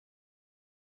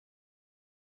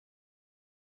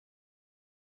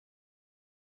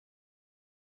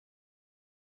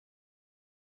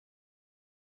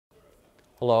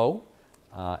Hello,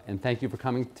 and thank you for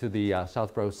coming to the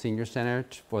Southboro Senior Center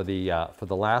for the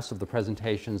last of the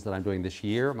presentations that I'm doing this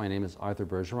year. My name is Arthur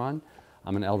Bergeron.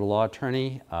 I'm an elder law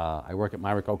attorney. I work at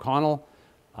Myrick O'Connell.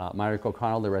 Myrick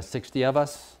O'Connell, there are 60 of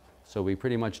us, so we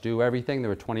pretty much do everything.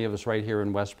 There are 20 of us right here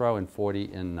in Westboro and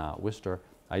 40 in Worcester.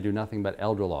 I do nothing but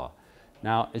elder law.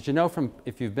 Now, as you know from,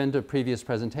 if you've been to previous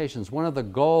presentations, one of the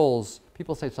goals,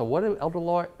 people say, so what do elder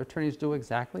law attorneys do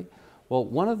exactly? Well,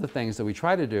 one of the things that we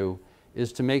try to do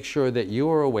is to make sure that you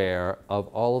are aware of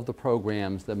all of the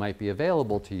programs that might be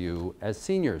available to you as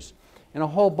seniors in a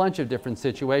whole bunch of different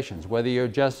situations, whether you're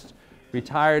just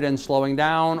retired and slowing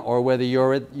down, or whether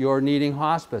you're needing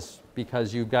hospice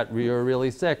because you're really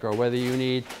sick, or whether you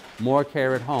need more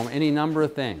care at home, any number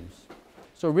of things.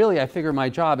 So really, I figure my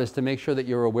job is to make sure that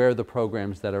you're aware of the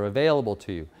programs that are available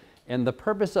to you. And the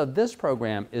purpose of this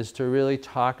program is to really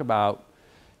talk about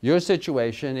your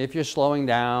situation. If you're slowing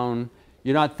down,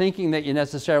 you're not thinking that you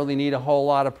necessarily need a whole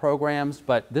lot of programs,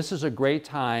 but this is a great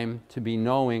time to be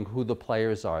knowing who the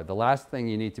players are. The last thing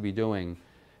you need to be doing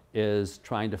is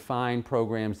trying to find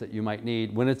programs that you might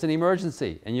need when it's an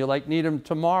emergency and you need them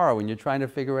tomorrow and you're trying to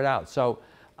figure it out. So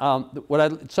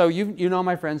you know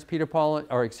my friends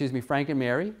Frank and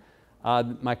Mary,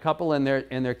 my couple and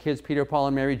their kids, Peter, Paul,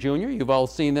 and Mary Jr. You've all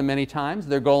seen them many times.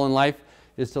 Their goal in life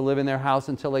is to live in their house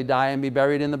until they die and be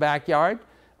buried in the backyard.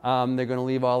 They're going to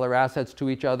leave all their assets to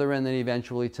each other and then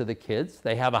eventually to the kids.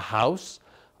 They have a house.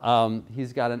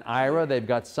 He's got an IRA. They've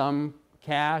got some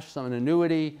cash, some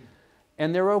annuity,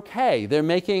 and they're okay. They're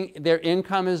making, their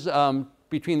income is,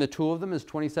 between the two of them, is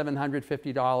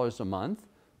 $2,750 a month.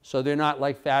 So they're not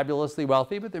like fabulously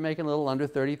wealthy, but they're making a little under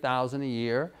 $30,000 a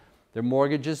year. Their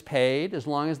mortgage is paid. As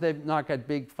long as they've not got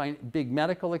big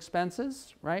medical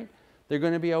expenses, right? They're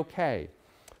going to be okay.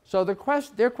 So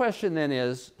their question then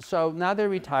is, so now they're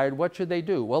retired, what should they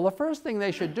do? Well, the first thing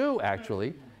they should do,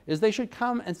 actually, is they should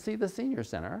come and see the Senior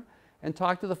Center and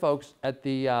talk to the folks at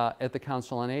the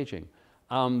Council on Aging.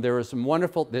 There are some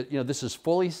wonderful, this is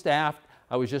fully staffed.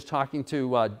 I was just talking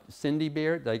to Cindy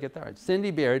Beard, did I get that right?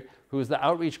 Cindy Beard, who's the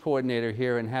outreach coordinator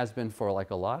here and has been for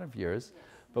like a lot of years,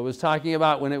 but was talking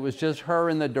about when it was just her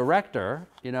and the director,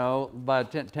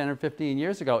 about 10 or 15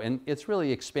 years ago, and it's really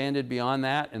expanded beyond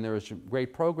that, and there are some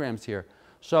great programs here.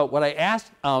 So what I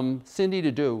asked Cindy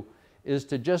to do is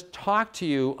to just talk to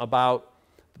you about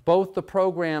both the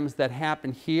programs that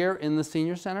happen here in the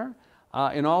Senior Center,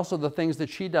 and also the things that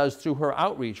she does through her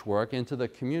outreach work into the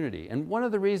community. And one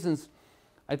of the reasons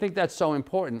I think that's so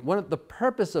important, the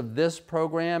purpose of this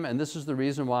program, and this is the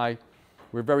reason why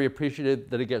we're very appreciative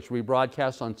that it gets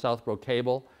rebroadcast on Southboro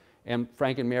Cable, and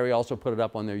Frank and Mary also put it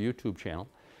up on their YouTube channel,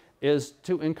 is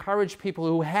to encourage people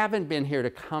who haven't been here to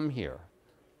come here,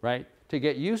 right? To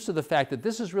get used to the fact that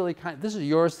this is really this is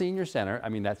your senior center. I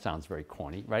mean, that sounds very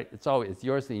corny, right? It's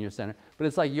your senior center, but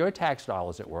it's like your tax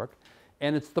dollars at work,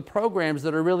 and it's the programs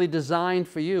that are really designed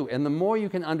for you. And the more you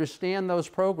can understand those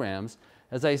programs,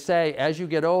 as I say, as you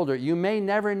get older, you may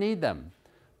never need them.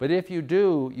 But if you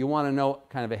do, you want to know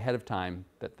kind of ahead of time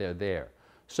that they're there.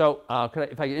 So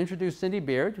if I could introduce Cindy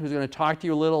Beard, who's going to talk to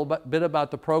you a little bit about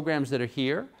the programs that are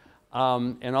here,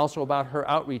 and also about her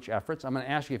outreach efforts. I'm going to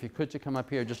ask you if you could to come up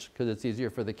here just because it's easier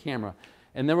for the camera.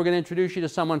 And then we're going to introduce you to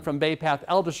someone from Bay Path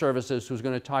Elder Services who's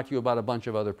going to talk to you about a bunch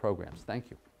of other programs. Thank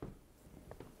you.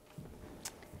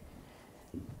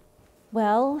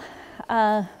 Well,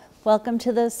 welcome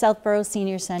to the Southboro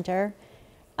Senior Center.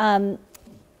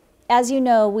 As you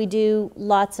know, we do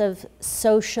lots of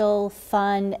social,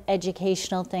 fun,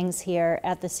 educational things here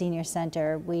at the Senior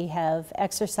Center. We have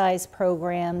exercise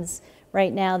programs.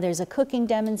 Right now there's a cooking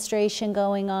demonstration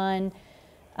going on.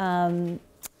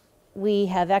 We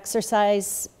have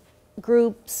exercise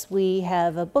groups. We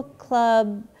have a book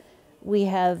club. We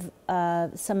have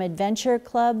some adventure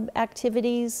club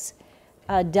activities,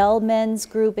 Dull Men's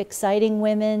Group, Exciting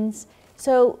Women's.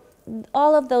 So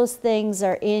all of those things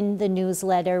are in the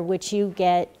newsletter, which you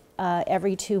get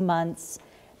every 2 months.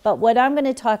 But what I'm going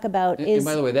to talk about is... And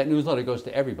by the way, that newsletter goes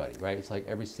to everybody, right? It's like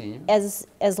every senior? As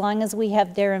long as we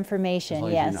have their information, as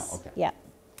long yes. As you know. Okay. Yeah.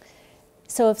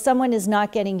 So if someone is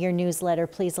not getting your newsletter,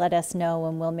 please let us know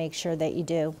and we'll make sure that you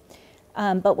do.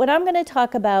 But what I'm going to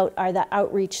talk about are the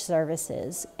outreach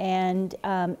services. And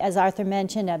as Arthur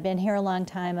mentioned, I've been here a long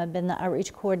time. I've been the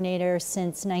outreach coordinator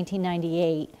since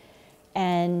 1998.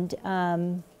 And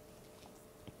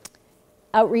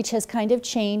outreach has kind of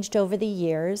changed over the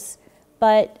years,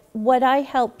 but what I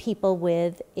help people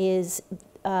with is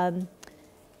how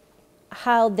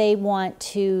they want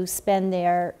to spend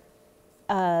their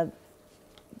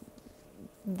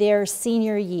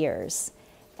senior years.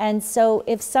 And so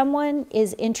if someone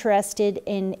is interested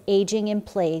in aging in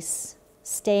place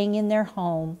staying in their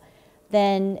home,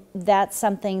 then that's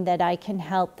something that I can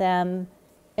help them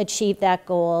achieve that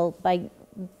goal by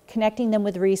connecting them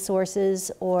with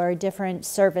resources or different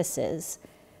services.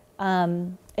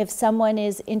 If someone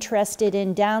is interested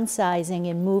in downsizing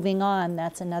and moving on,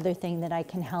 that's another thing that I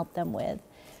can help them with.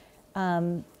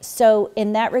 So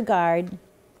in that regard,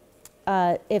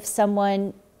 if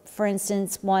someone, for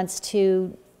instance, wants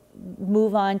to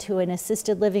move on to an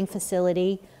assisted living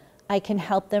facility, I can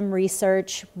help them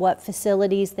research what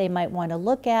facilities they might want to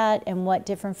look at and what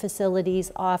different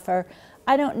facilities offer.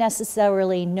 I don't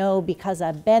necessarily know because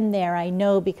I've been there. I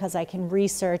know because I can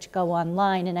research, go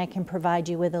online, and I can provide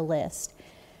you with a list.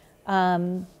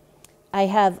 I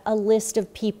have a list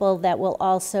of people that will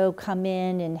also come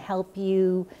in and help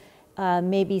you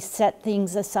maybe set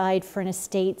things aside for an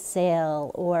estate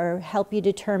sale, or help you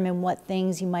determine what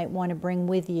things you might want to bring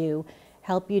with you,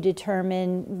 help you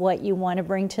determine what you want to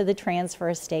bring to the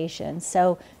transfer station.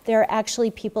 So there are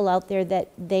actually people out there that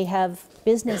they have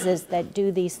businesses that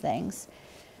do these things.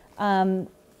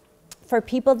 For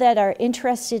people that are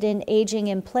interested in aging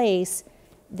in place,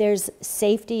 there's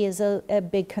safety is a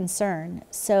big concern.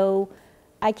 So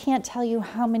I can't tell you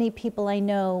how many people I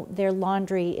know their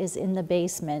laundry is in the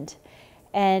basement.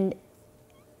 And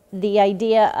the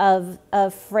idea of a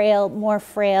frail, more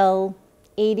frail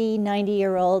 80,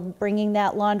 90-year-old bringing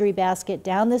that laundry basket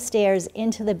down the stairs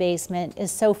into the basement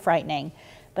is so frightening.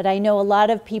 But I know a lot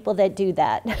of people that do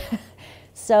that.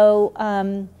 So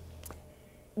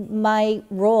my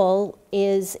role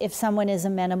is, if someone is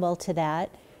amenable to that,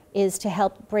 is to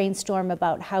help brainstorm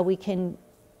about how we can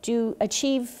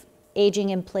achieve aging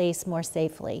in place more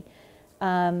safely.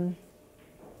 And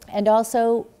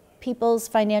also people's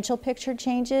financial picture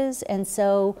changes, and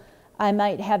so I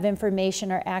might have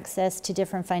information or access to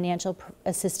different financial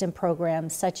assistance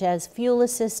programs, such as fuel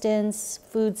assistance,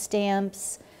 food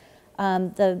stamps.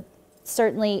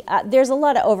 Certainly, there's a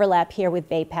lot of overlap here with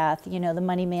BayPath, you know, the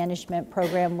money management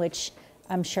program, which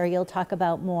I'm sure you'll talk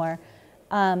about more.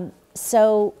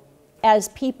 So as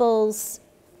people's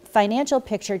financial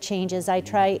picture changes, I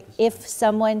try, if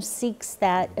someone seeks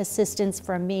that assistance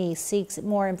from me, seeks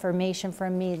more information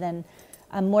from me, then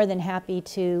I'm more than happy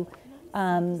to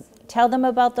tell them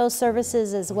about those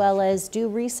services, as well as do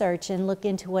research and look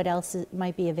into what else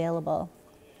might be available.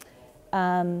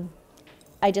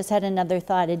 I just had another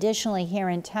thought. Additionally, here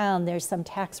in town, there's some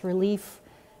tax relief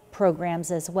programs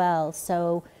as well.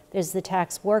 So there's the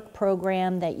tax work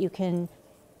program that you can,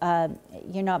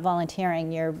 you're not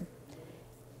volunteering,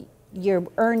 you're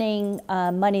earning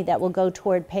money that will go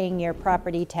toward paying your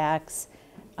property tax.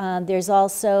 There's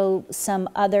also some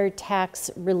other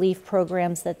tax relief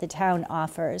programs that the town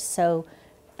offers. So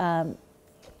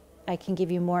I can give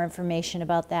you more information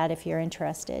about that if you're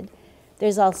interested.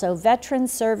 There's also Veteran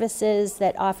Services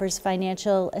that offers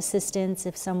financial assistance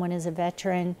if someone is a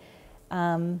veteran.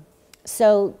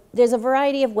 So there's a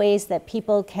variety of ways that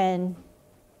people can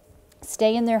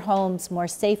stay in their homes more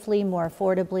safely, more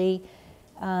affordably.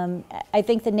 I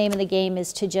think the name of the game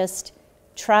is to just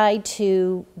try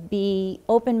to be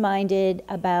open-minded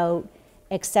about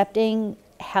accepting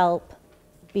help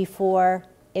before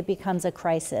it becomes a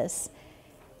crisis.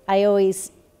 I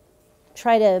always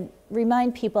try to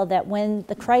remind people that when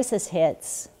the crisis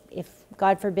hits, if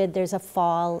God forbid there's a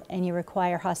fall and you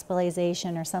require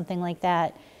hospitalization or something like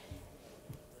that,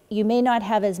 you may not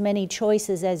have as many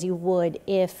choices as you would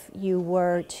if you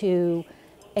were to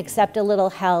accept a little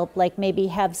help, like maybe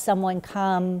have someone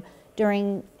come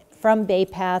from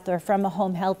BayPath or from a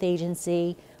home health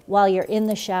agency while you're in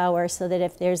the shower, so that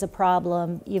if there's a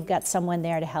problem, you've got someone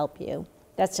there to help you.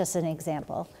 That's just an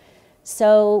example.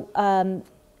 So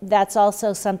that's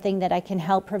also something that I can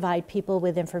help provide people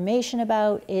with information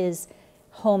about, is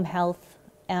home health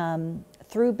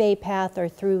through BayPath or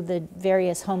through the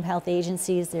various home health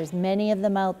agencies. There's many of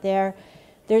them out there.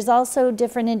 There's also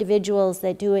different individuals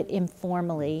that do it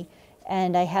informally,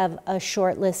 and I have a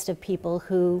short list of people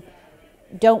who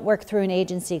don't work through an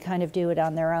agency, kind of do it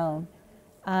on their own.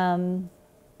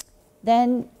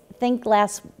 Then think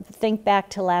back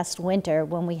to last winter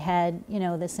when we had, you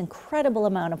know, this incredible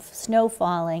amount of snow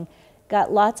falling.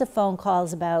 Got lots of phone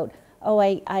calls about, oh,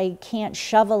 I can't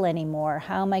shovel anymore.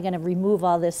 How am I going to remove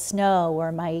all this snow?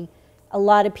 Or a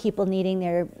lot of people needing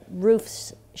their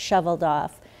roofs shoveled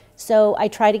off. So I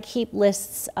try to keep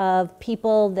lists of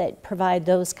people that provide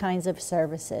those kinds of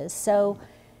services. So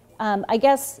I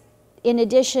guess in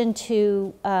addition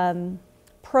to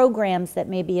programs that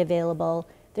may be available,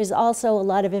 there's also a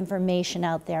lot of information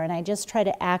out there, and I just try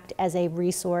to act as a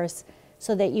resource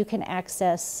so that you can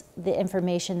access the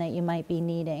information that you might be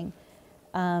needing.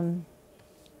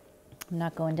 I'm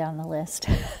not going down the list.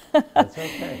 That's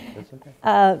okay. That's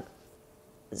okay.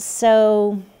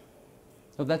 So,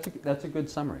 So that's a good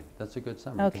summary. That's a good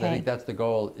summary. 'Cause Okay. I think that's the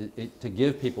goal, to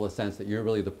give people a sense that you're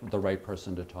really the right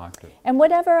person to talk to. and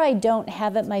whatever I don't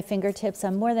have at my fingertips,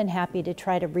 I'm more than happy to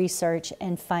try to research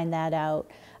and find that out.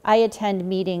 I attend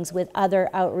meetings with other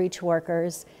outreach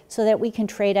workers so that we can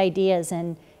trade ideas,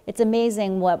 and it's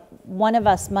amazing what one of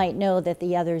us might know that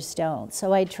the others don't.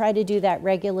 So I try to do that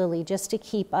regularly just to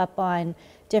keep up on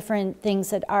different things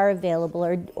that are available,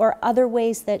 or other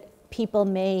ways that people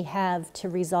may have to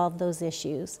resolve those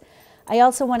issues. I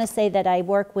also want to say that I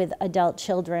work with adult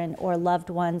children or loved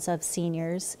ones of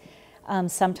seniors.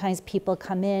 Sometimes people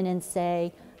come in and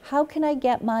say, how can I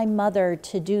get my mother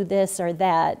to do this or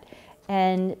that?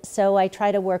 And so I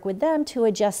try to work with them to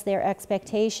adjust their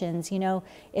expectations. You know,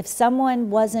 if someone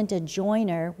wasn't a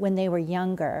joiner when they were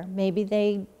younger, maybe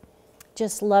they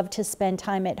just love to spend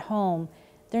time at home,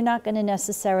 they're not going to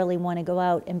necessarily want to go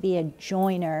out and be a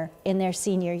joiner in their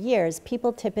senior years.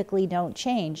 People typically don't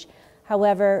change.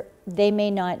 However, they may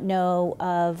not know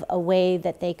of a way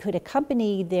that they could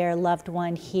accompany their loved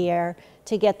one here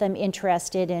to get them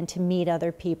interested and to meet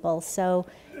other people. So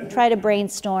try to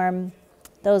brainstorm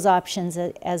those options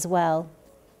as well.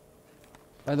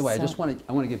 By the way, So-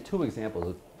 I want to give 2 examples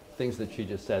of things that she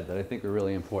just said that I think are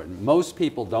really important. Most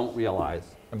people don't realize,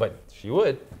 but she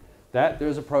would, that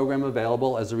there's a program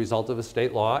available as a result of a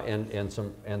state law and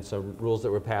some rules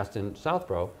that were passed in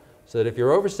Southboro, so that if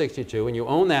you're over 62 and you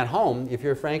own that home, if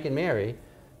you're Frank and Mary,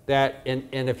 and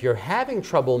if you're having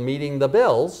trouble meeting the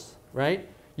bills, right,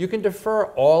 you can defer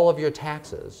all of your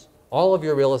taxes, all of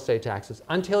your real estate taxes,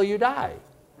 until you die.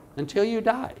 Until you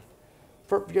die.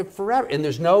 Forever. And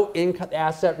there's no income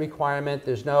asset requirement,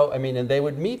 there's no, I mean, and they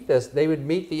would meet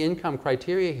the income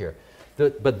criteria here.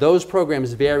 But those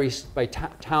programs vary by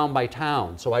town by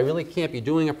town, so I really can't be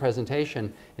doing a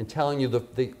presentation and telling you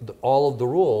all of the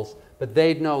rules, but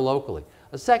they'd know locally.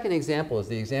 A second example is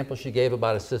the example she gave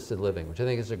about assisted living, which I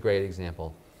think is a great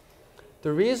example.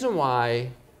 The reason why,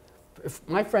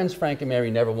 my friends Frank and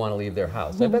Mary never want to leave their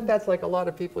house. I bet that's like a lot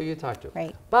of people you talk to.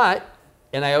 Right. But,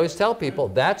 and I always tell people,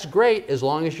 that's great as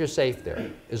long as you're safe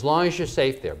there. As long as you're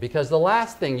safe there. Because the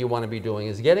last thing you want to be doing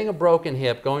is getting a broken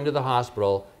hip, going to the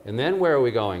hospital, and then where are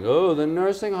we going? Oh, the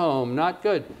nursing home, not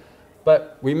good.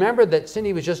 But remember that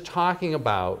Cindy was just talking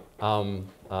about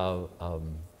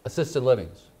assisted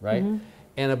livings, right?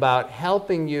 And about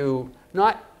helping you,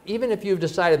 not even if you've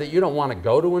decided that you don't want to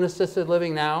go to an assisted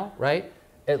living now, right?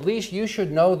 At least you should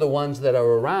know the ones that are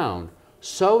around,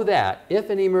 so that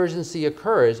if an emergency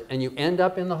occurs and you end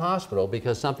up in the hospital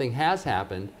because something has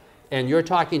happened, and you're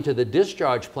talking to the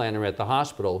discharge planner at the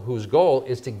hospital, whose goal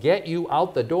is to get you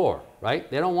out the door, right?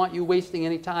 They don't want you wasting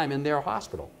any time in their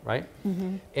hospital, right?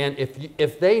 And if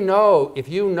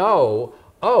you know,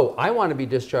 oh, I want to be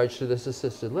discharged to this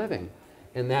assisted living,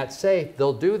 and that's safe,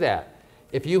 they'll do that.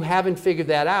 If you haven't figured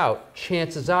that out,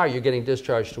 chances are you're getting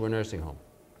discharged to a nursing home.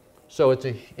 So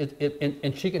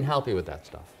and she can help you with that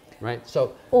stuff. Right?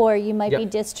 So, Or you might be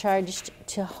Yep. discharged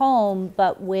to home,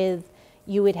 but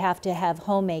you would have to have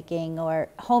homemaking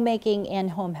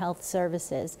and home health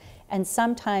services. And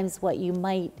sometimes what you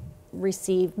might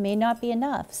receive may not be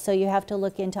enough. So you have to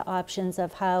look into options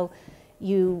of how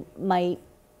you might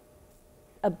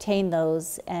obtain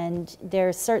those. And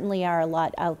there certainly are a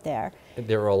lot out there.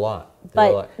 there are a lot.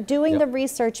 But doing Yep. the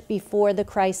research before the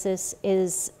crisis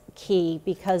is key,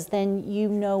 because then you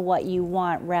know what you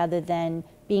want rather than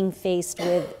being faced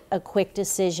with a quick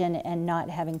decision and not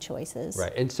having choices.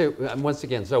 Right, and so once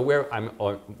again, so we're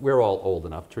all old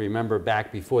enough to remember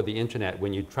back before the internet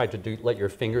when you tried to let your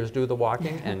fingers do the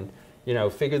walking and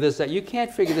figure this out. You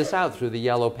can't figure this out through the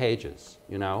yellow pages,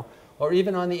 or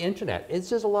even on the internet. It's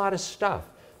just a lot of stuff.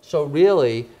 So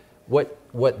really,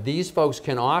 what these folks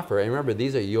can offer, and remember,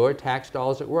 these are your tax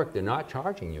dollars at work. They're not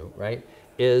charging you, right?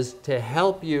 Is to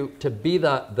help you to be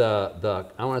I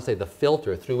want to say the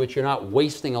filter through which you're not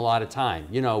wasting a lot of time.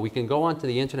 We can go onto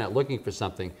the internet looking for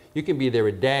something. You can be there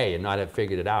a day and not have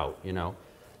figured it out,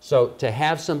 So to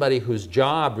have somebody whose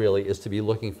job really is to be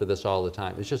looking for this all the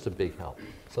time is just a big help.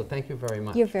 So thank you very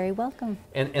much. You're very welcome.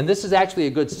 And this is actually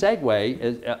a good segue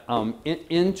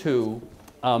into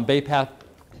Bay Path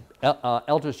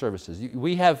Elder Services.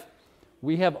 We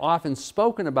have often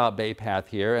spoken about Bay Path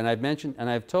here, and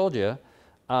I've told you,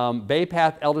 Bay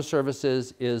Path Elder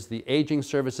Services is the Aging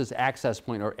Services Access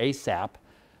Point, or ASAP,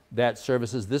 that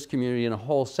services this community and a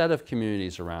whole set of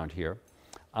communities around here.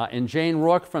 And Jane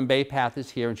Rourke from Bay Path is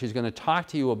here, and she's going to talk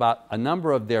to you about a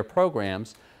number of their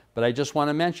programs. But I just want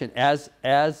to mention, as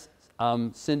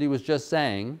Cindy was just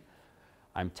saying,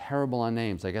 I'm terrible on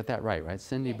names. I got that right?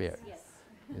 Cindy Bear. Yes.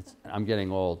 I'm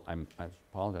getting old. I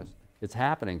apologize. It's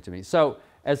happening to me. So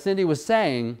as Cindy was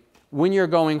saying, when you're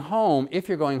going home, if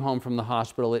you're going home from the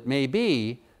hospital, it may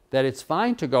be that it's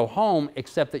fine to go home,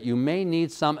 except that you may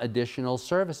need some additional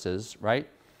services, right?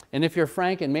 And if you're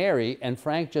Frank and Mary, and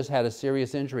Frank just had a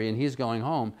serious injury and he's going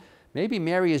home, maybe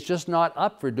Mary is just not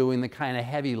up for doing the kind of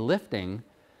heavy lifting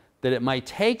that it might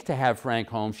take to have Frank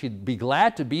home. She'd be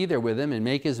glad to be there with him and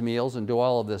make his meals and do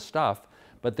all of this stuff,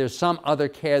 but there's some other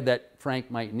care that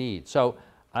Frank might need. So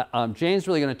Jane's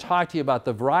really going to talk to you about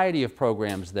the variety of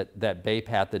programs that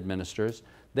BayPath administers.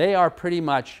 They are pretty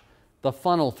much the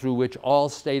funnel through which all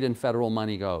state and federal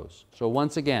money goes. So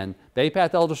once again,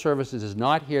 BayPath Elder Services is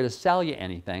not here to sell you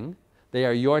anything. They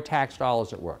are your tax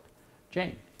dollars at work.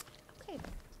 Jane. Okay,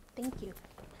 thank you.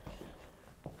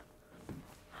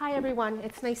 Hi everyone,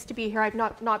 it's nice to be here. I've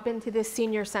not been to this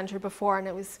senior center before, and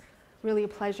it was really a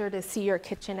pleasure to see your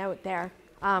kitchen out there.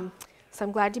 So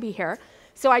I'm glad to be here.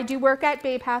 So I do work at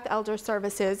BayPath Elder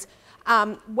Services.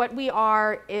 What we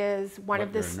are is one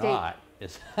of the state.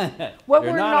 What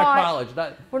you're not a college.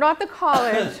 We're not the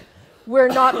college. We're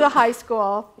not the high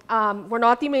school. We're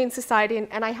not the Humane Society.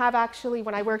 And I have actually,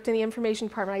 when I worked in the information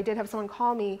department, I did have someone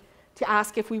call me to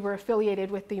ask if we were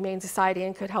affiliated with the Humane Society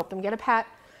and could help them get a pet.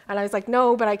 And I was like,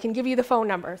 no, but I can give you the phone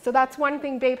number. So that's one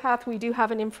thing, BayPath, we do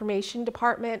have an information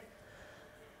department,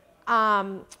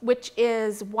 which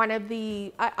is one of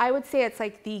the, I would say it's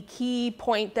like the key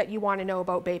point that you want to know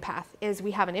about BayPath is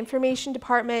we have an information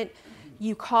department.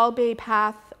 You call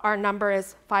BayPath, our number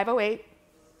is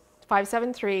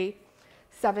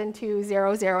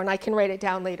 508-573-7200, and I can write it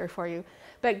down later for you.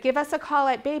 But give us a call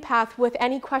at BayPath with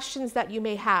any questions that you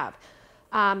may have.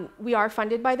 We are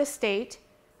funded by the state.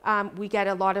 We get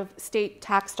a lot of state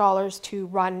tax dollars to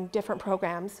run different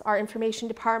programs. Our information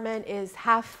department is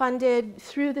half funded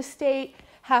through the state,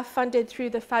 half funded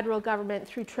through the federal government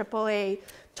through AAA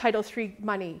Title III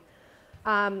money.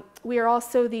 We are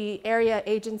also the area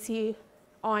agency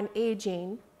on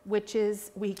aging, which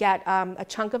is we get a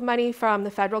chunk of money from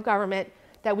the federal government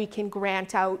that we can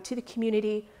grant out to the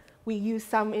community. We use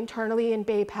some internally in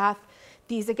BayPath.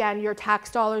 These, again, your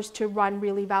tax dollars to run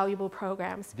really valuable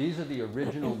programs. These are the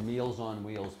original Meals on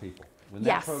Wheels people. When that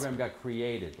Yes. program got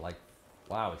created, like,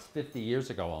 wow, it's 50 years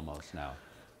ago almost now,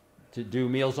 to do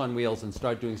Meals on Wheels and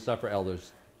start doing stuff for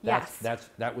elders.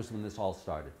 That was when this all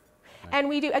started. Right? And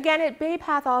we do, again, at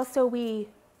BayPath also, we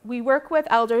work with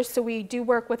elders, so we do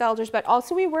work with elders, but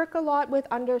also we work a lot with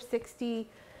under 60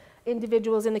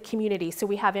 individuals in the community. So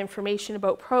we have information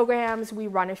about programs. We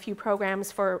run a few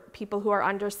programs for people who are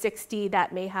under 60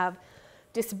 that may have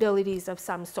disabilities of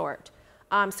some sort.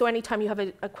 So anytime you have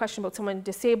a question about someone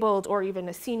disabled or even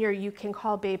a senior, you can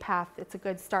call BayPath. It's a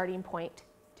good starting point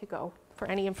to go for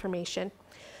any information.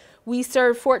 We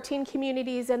serve 14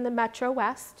 communities in the Metro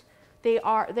West. There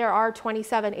are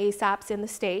 27 ASAPs in the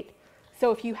state. So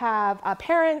if you have a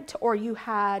parent or you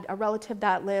had a relative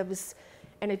that lives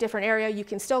in a different area, you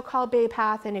can still call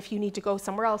BayPath, and if you need to go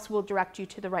somewhere else, we'll direct you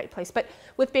to the right place. But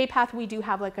with BayPath, we do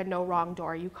have like a no wrong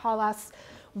door. You call us,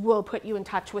 we'll put you in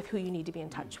touch with who you need to be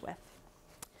in touch with.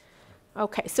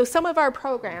 Okay, so some of our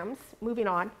programs, moving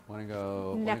on.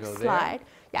 Next slide.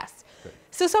 Yes. Good.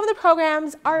 So some of the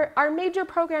programs, our major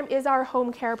program is our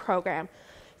home care program.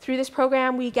 Through this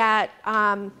program, we get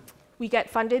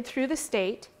funded through the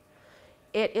state.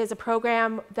 It is a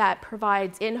program that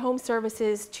provides in-home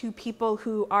services to people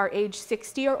who are age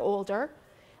 60 or older.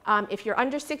 If you're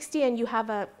under 60 and you have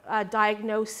a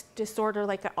diagnosed disorder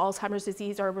like Alzheimer's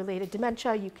disease or related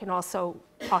dementia, you can also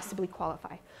possibly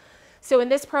qualify. So in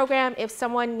this program, if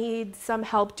someone needs some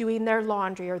help doing their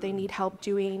laundry or they need help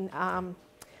doing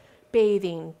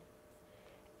bathing,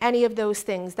 any of those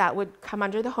things that would come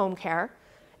under the home care.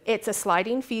 It's a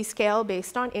sliding fee scale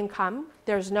based on income.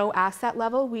 There's no asset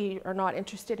level. We are not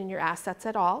interested in your assets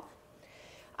at all.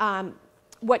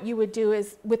 What you would do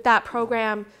is, with that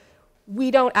program,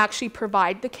 we don't actually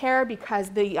provide the care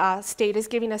because the state is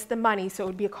giving us the money, so it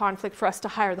would be a conflict for us to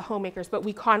hire the homemakers. But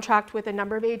we contract with a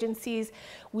number of agencies.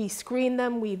 We screen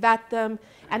them, we vet them,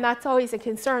 and that's always a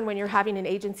concern when you're having an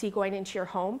agency going into your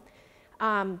home.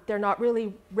 They're not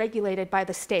really regulated by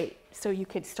the state. So you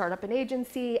could start up an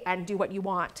agency and do what you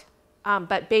want.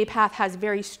 But BayPath has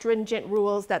very stringent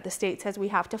rules that the state says we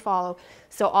have to follow.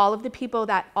 So all of the people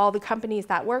all the companies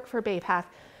that work for BayPath,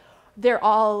 they're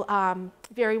all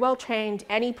very well trained.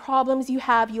 Any problems you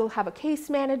have, you'll have a case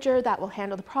manager that will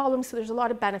handle the problems. So there's a lot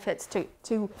of benefits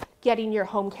to getting your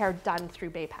home care done through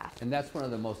BayPath. And that's one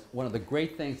of the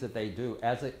great things that they do,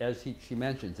 as she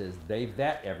mentions, is they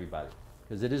vet everybody.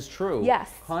 Because it is true, yes.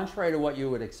 Contrary to what you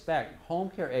would expect, home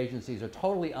care agencies are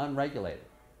totally unregulated.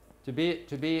 To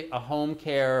be a home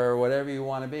care or whatever you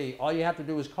want to be, all you have to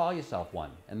do is call yourself one,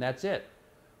 and that's it,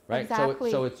 right? Exactly.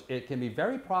 So it can be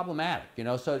very problematic, you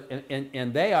know. So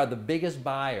and they are the biggest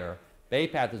buyer.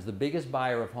 BayPath is the biggest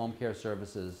buyer of home care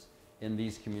services in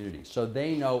these communities. So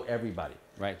they know everybody,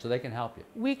 right? So they can help you.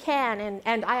 We can,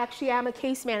 and I actually am a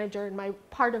case manager, and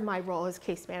part of my role is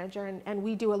case manager, and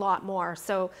we do a lot more.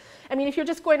 So, I mean, if you're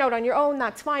just going out on your own,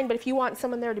 that's fine, but if you want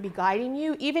someone there to be guiding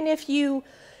you, even if you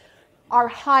are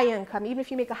high income, even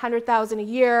if you make $100,000 a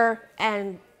year,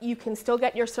 and you can still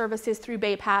get your services through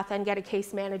BayPath and get a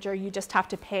case manager, you just have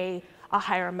to pay a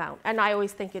higher amount. And I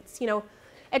always think it's, you know,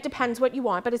 it depends what you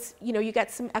want, but it's, you know, you get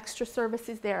some extra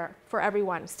services there for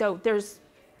everyone. So there's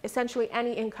essentially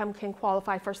any income can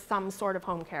qualify for some sort of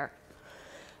home care.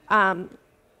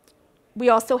 We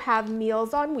also have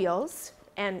Meals on Wheels,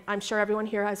 and I'm sure everyone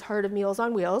here has heard of Meals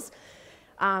on Wheels.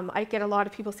 I get a lot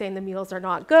of people saying the meals are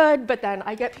not good, but then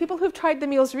I get people who've tried the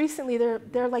meals recently,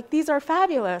 they're like, these are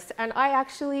fabulous. And I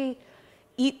actually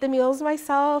eat the meals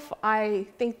myself. I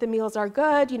think the meals are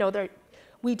good. You know,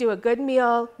 we do a good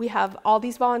meal. We have all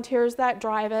these volunteers that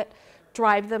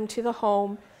drive them to the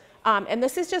home. And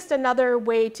this is just another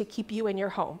way to keep you in your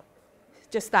home.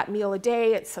 Just that meal a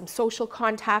day, it's some social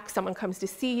contact, someone comes to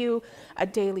see you, a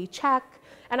daily check.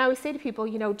 And I always say to people,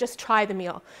 you know, just try the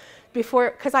meal.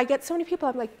 Because I get so many people,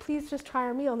 I'm like, please just try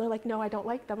our meal. And they're like, no, I don't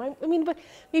like them. I mean, but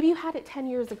maybe you had it 10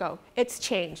 years ago. It's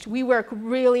changed. We work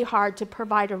really hard to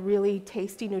provide a really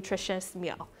tasty, nutritious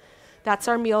meal. That's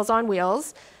our Meals on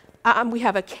Wheels. We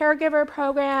have a caregiver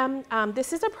program.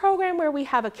 This is a program where we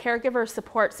have a caregiver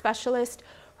support specialist.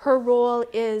 Her role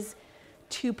is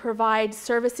to provide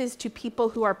services to people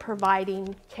who are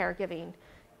providing caregiving.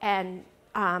 And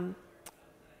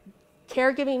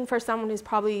caregiving for someone is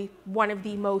probably one of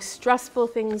the most stressful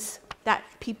things that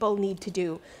people need to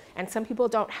do. And some people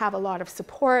don't have a lot of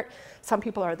support. Some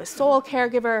people are the sole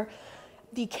caregiver.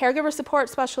 The caregiver support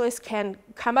specialist can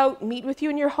come out, meet with you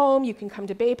in your home. You can come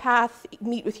to BayPath,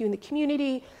 meet with you in the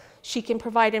community. She can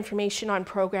provide information on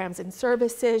programs and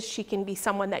services. She can be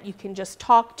someone that you can just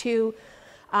talk to,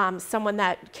 someone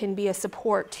that can be a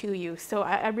support to you. So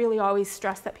I really always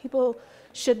stress that people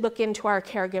should look into our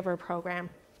caregiver program.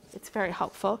 It's very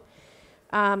helpful.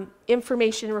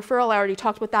 Information referral, I already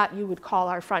talked about that. You would call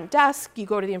our front desk. You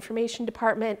go to the information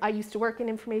department. I used to work in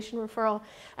information referral,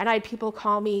 and I had people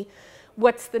call me,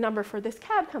 what's the number for this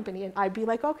cab company? And I'd be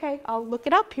like, okay, I'll look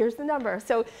it up. Here's the number.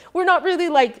 So we're not really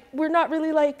like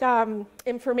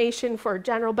information for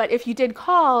general, but if you did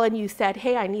call and you said,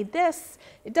 hey, I need this,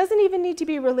 it doesn't even need to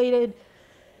be related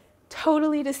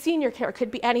totally to senior care. It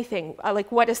could be anything, like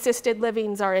what assisted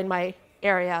livings are in my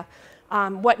area.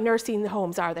 What nursing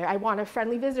homes are there? I want a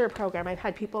friendly visitor program. I've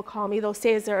had people call me, they'll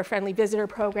say, is there a friendly visitor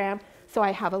program? So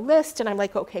I have a list and I'm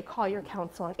like, okay, call your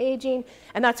Council on Aging.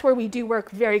 And that's where we do work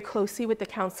very closely with the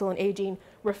Council on Aging,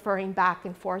 referring back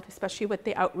and forth, especially with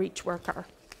the outreach worker.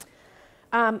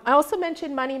 I also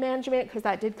mentioned money management because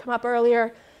that did come up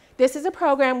earlier. This is a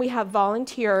program we have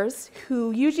volunteers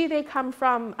who usually they come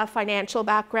from a financial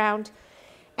background.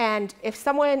 And if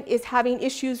someone is having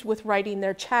issues with writing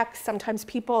their checks, sometimes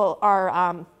people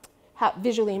are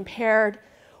visually impaired,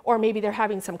 or maybe they're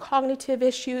having some cognitive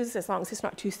issues, as long as it's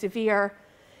not too severe,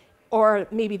 or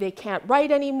maybe they can't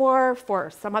write anymore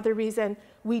for some other reason.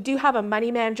 We do have a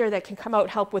money manager that can come out and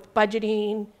help with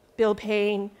budgeting, bill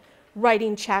paying,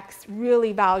 writing checks,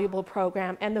 really valuable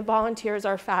program, and the volunteers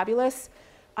are fabulous.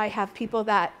 I have people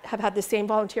that have had the same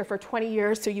volunteer for 20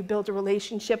 years, so you build a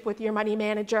relationship with your money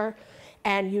manager,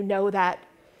 and you know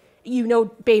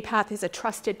BayPath is a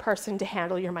trusted person to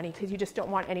handle your money because you just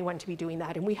don't want anyone to be doing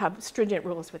that. And we have stringent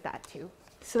rules with that too.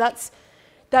 So that's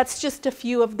just a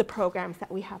few of the programs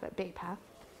that we have at BayPath.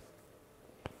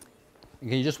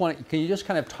 Can you just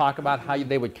kind of talk about how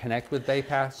they would connect with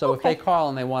BayPath? So if they call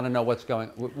and they want to know what's going,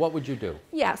 what would you do?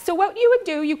 Yeah, so what you would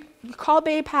do, you call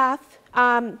BayPath.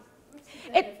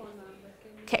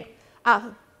 Okay,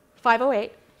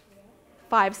 508.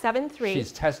 573.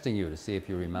 She's testing you to see if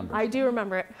you remember. I do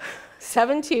remember it.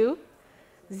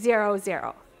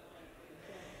 7200.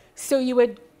 So you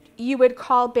would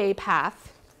call BayPath,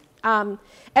 and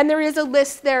there is a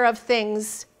list there of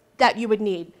things that you would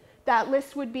need. That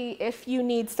list would be if you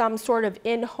need some sort of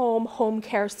in-home home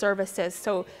care services.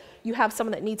 So you have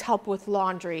someone that needs help with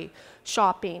laundry,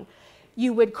 shopping.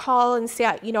 You would call and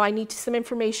say, you know, I need some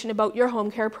information about your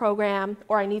home care program,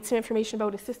 or I need some information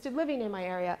about assisted living in my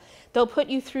area. They'll put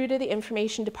you through to the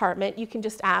information department. You can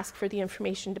just ask for the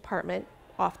information department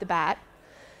off the bat.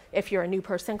 If you're a new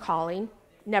person calling,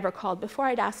 never called before,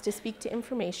 I'd ask to speak to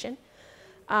information.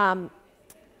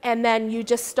 And then you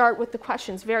just start with the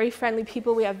questions. Very friendly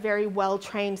people. We have very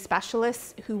well-trained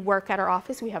specialists who work at our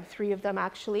office. We have 3 of them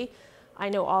actually. I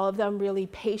know all of them, really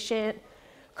patient,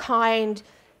 kind.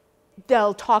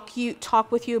 They'll talk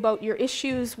with you about your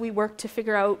issues. We work to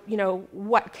figure out,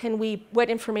 what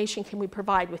information can we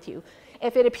provide with you.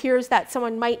 If it appears that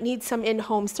someone might need some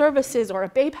in-home services or a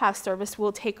BayPath service,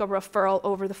 we'll take a referral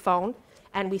over the phone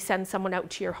and we send someone out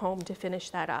to your home to finish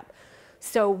that up.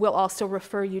 So we'll also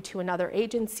refer you to another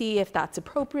agency if that's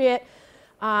appropriate.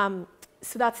 So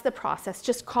that's the process.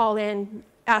 Just call in,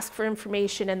 ask for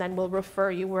information, and then we'll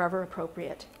refer you wherever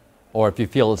appropriate. Or if you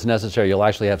feel it's necessary, you'll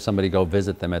actually have somebody go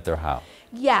visit them at their house.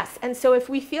 Yes, and so if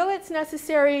we feel it's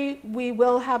necessary, we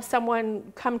will have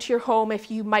someone come to your home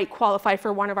if you might qualify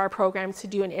for one of our programs to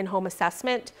do an in-home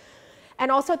assessment. And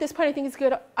also at this point, I think it's a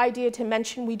good idea to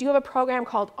mention, we do have a program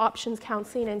called Options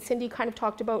Counseling, and Cindy kind of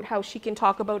talked about how she can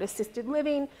talk about assisted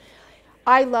living.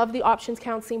 I love the Options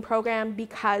Counseling program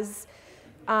because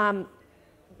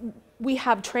we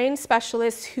have trained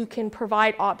specialists who can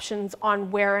provide options on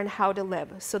where and how to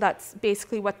live. So that's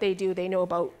basically what they do. They know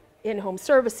about in-home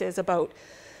services, about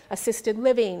assisted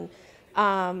living,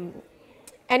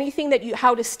 anything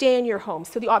how to stay in your home.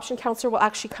 So the option counselor will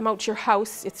actually come out to your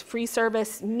house. It's free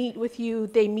service, meet with you.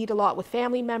 They meet a lot with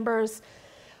family members.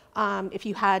 I've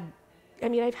had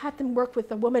them work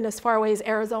with a woman as far away as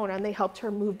Arizona, and they helped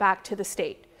her move back to the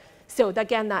state. So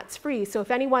again, that's free. So if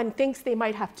anyone thinks they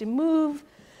might have to move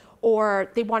or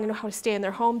they want to know how to stay in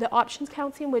their home, the options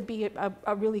counseling would be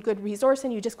a really good resource,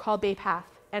 and you just call BayPath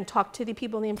and talk to the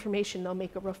people in the information. They'll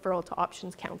make a referral to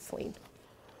options counseling.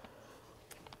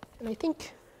 And I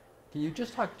think... Can you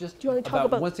just talk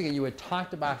about once again, you had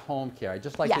talked about home care. I'd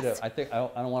just like you to, I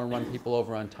don't want to run people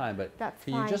over on time, but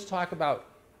can you just talk about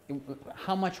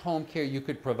how much home care you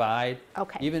could provide?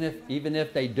 Okay. Even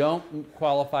if they don't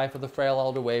qualify for the frail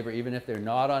elder waiver, even if they're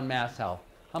not on Mass Health,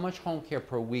 how much home care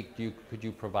per week could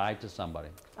you provide to somebody?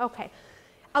 Okay.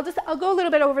 I'll go a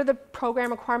little bit over the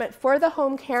program requirement. For the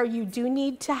home care, you do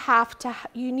need to have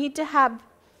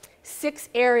 6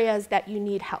 areas that you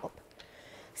need help.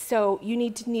 So you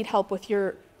need help with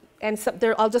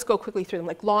I'll just go quickly through them,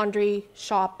 like laundry,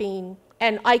 shopping,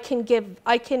 and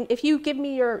if you give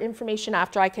me your information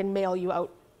after, I can mail you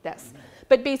out this.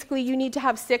 But basically, you need to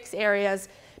have 6 areas.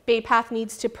 BayPath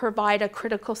needs to provide a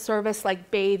critical service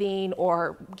like bathing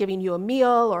or giving you a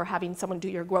meal or having someone do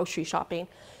your grocery shopping.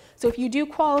 So if you do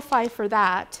qualify for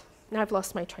that, now I've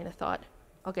lost my train of thought.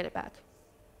 I'll get it back.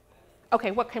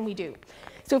 Okay, what can we do?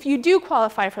 So if you do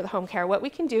qualify for the home care, what we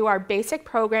can do, our basic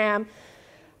program,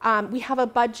 we have a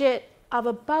budget of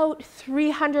about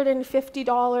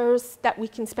 $350 that we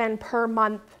can spend per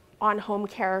month on home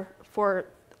care for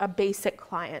a basic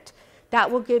client. That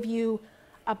will give you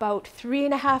about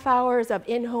 3.5 hours of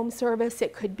in-home service.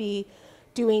 It could be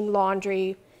doing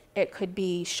laundry, it could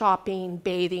be shopping,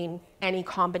 bathing, any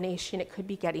combination. It could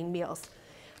be getting meals.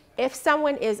 If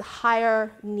someone is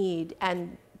higher need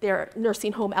and they're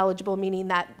nursing home eligible, meaning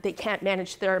that they can't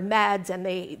manage their meds and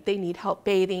they need help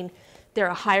bathing, they're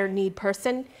a higher need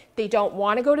person, they don't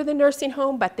want to go to the nursing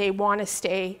home, but they want to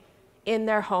stay in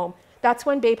their home, that's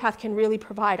when BayPath can really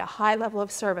provide a high level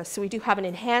of service. So we do have an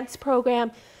enhanced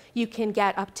program. You can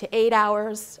get up to 8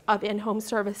 hours of in-home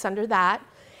service under that.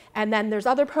 And then there's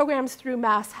other programs through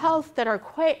Mass Health that are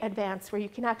quite advanced where you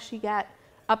can actually get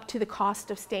up to the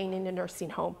cost of staying in a nursing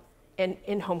home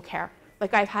in home care.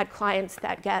 Like I've had clients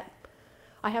that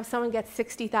I have someone get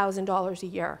 $60,000 a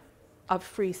year of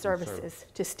free services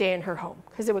to stay in her home,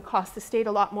 because it would cost the state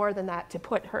a lot more than that to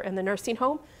put her in the nursing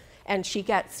home, and she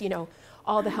gets,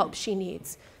 all the help she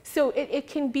needs. So it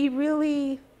can be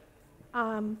really,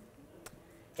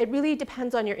 it really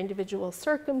depends on your individual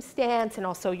circumstance and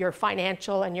also your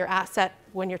financial and your asset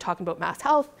when you're talking about Mass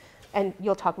Health, and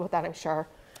you'll talk about that, I'm sure.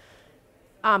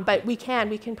 But we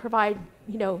can provide,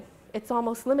 it's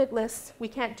almost limitless. We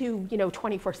can't do,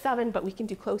 24/7, but we can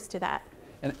do close to that.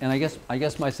 And I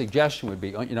guess my suggestion would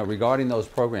be, regarding those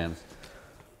programs,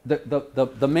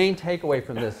 the main takeaway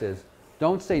from this is,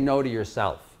 don't say no to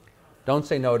yourself. Don't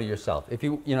say no to yourself. If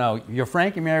you're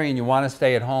Frank and Mary and you want to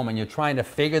stay at home and you're trying to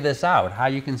figure this out, how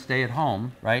you can stay at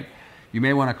home, right? You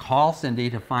may want to call Cindy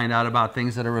to find out about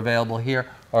things that are available here,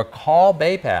 or call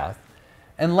BayPath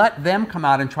and let them come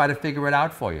out and try to figure it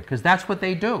out for you, because that's what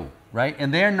they do, right?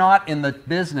 And they're not in the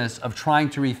business of trying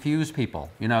to refuse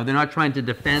people. They're not trying to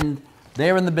defend.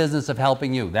 They're in the business of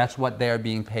helping you. That's what they're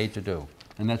being paid to do.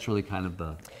 And that's really kind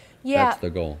of that's the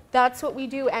goal. That's what we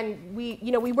do. And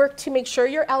we work to make sure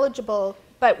you're eligible,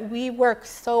 but we work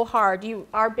so hard.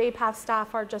 Our BayPath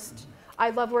staff are I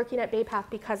love working at BayPath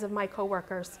because of my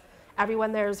coworkers.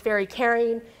 Everyone there is very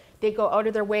caring. they go out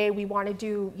of their way. We want to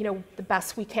do, you know, the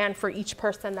best we can for each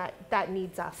person that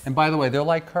needs us. And by the way, they're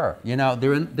like her. You know,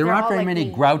 there aren't all very like many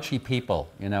me. grouchy people,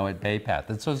 you know, at Bay Path.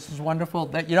 And so this is wonderful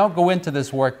that you don't go into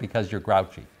this work because you're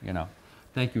grouchy, you know.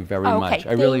 Thank you very Okay, much.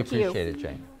 I really thank you. appreciate it,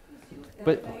 Jane.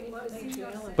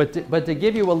 But to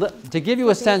give you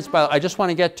a sense, I just want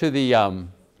to get to the.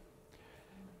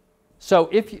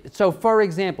 So for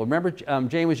example, remember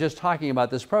Jane was just talking about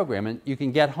this program, and you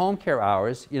can get home care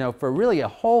hours, you know, for really a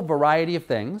whole variety of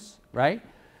things, right?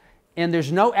 And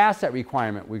there's no asset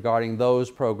requirement regarding those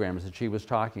programs that she was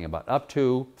talking about, up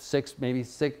to maybe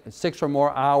six or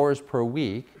more hours per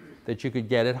week that you could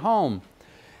get at home.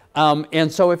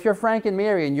 And so if you're Frank and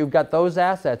Mary and you've got those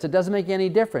assets, it doesn't make any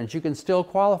difference. You can still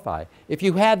qualify. If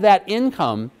you have that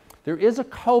income, there is a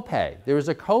copay. There is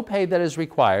a copay that is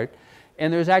required,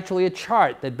 and there's actually a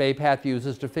chart that Bay Path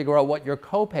uses to figure out what your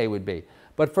copay would be.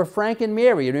 But for Frank and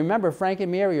Mary, and remember Frank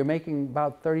and Mary are making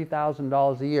about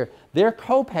 $30,000 a year, their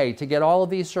copay to get all of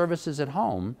these services at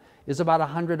home is about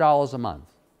 $100 a month.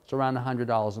 It's around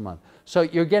 $100 a month. So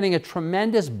you're getting a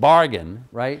tremendous bargain,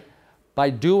 right, by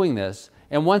doing this.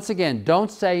 And once again, don't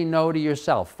say no to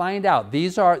yourself. Find out.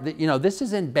 These are, you know, this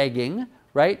isn't begging,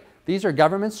 right? These are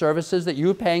government services that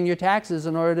you're paying your taxes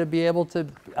in order to be able to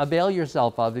avail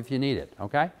yourself of if you need it,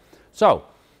 okay? So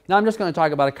now I'm just going to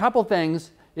talk about a couple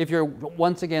things if you're,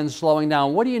 once again, slowing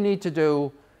down. What do you need to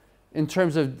do in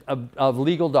terms of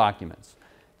legal documents?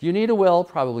 Do you need a will?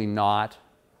 Probably not,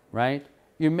 right?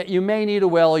 You may need a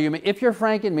will. Or if you're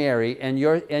Frank and Mary and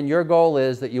your goal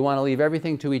is that you want to leave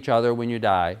everything to each other when you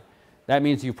die, that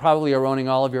means you probably are owning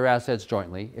all of your assets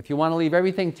jointly. If you want to leave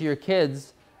everything to your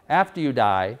kids after you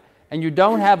die and you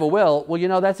don't have a will, well, you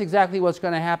know, that's exactly what's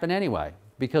going to happen anyway,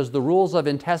 because the rules of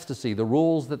intestacy, the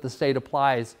rules that the state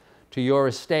applies to your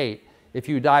estate if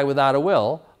you die without a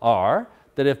will are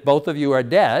that if both of you are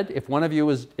dead, if one of you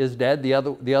is dead, the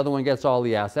other one gets all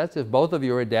the assets. If both of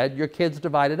you are dead, your kids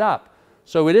divide it up.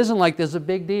 So it isn't like there's a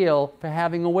big deal for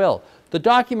having a will. The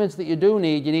documents that you do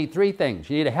need, you need three things.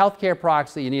 You need a healthcare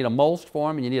proxy, you need a MOLST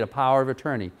form, and you need a power of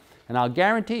attorney. And I'll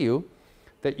guarantee you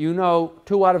that you know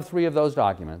 2 out of 3 of those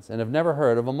documents and have never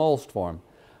heard of a MOLST form.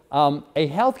 A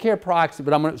healthcare proxy,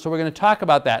 so we're going to talk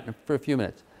about that for a few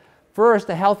minutes. First,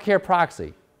 a healthcare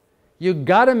proxy. You've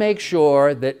got to make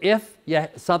sure that if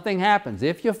something happens,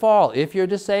 if you fall, if you're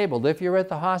disabled, if you're at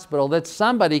the hospital, that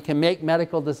somebody can make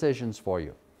medical decisions for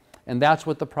you. And that's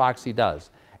what the proxy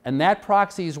does. And that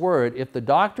proxy's word, if the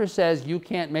doctor says you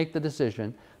can't make the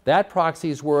decision, that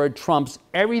proxy's word trumps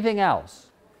everything else.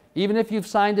 Even if you've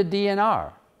signed a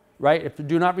DNR, right? If the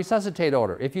do not resuscitate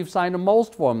order, if you've signed a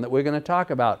MOLST form that we're going to talk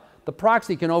about, the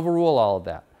proxy can overrule all of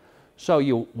that. So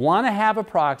you want to have a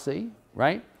proxy,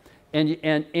 right? And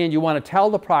you want to tell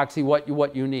the proxy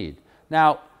what you need.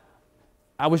 Now,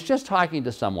 I was just talking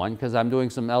to someone because I'm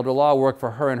doing some elder law work for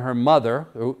her and her mother,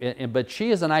 but she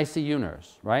is an ICU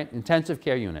nurse, right? Intensive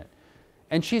care unit.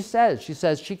 And she says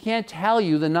she can't tell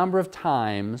you the number of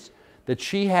times that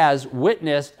she has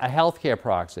witnessed a healthcare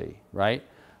proxy, right?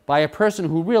 By a person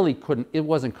who really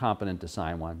wasn't competent to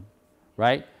sign one,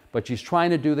 right? But she's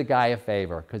trying to do the guy a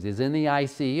favor because he's in the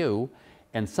ICU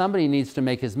and somebody needs to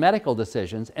make his medical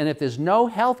decisions. And if there's no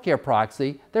healthcare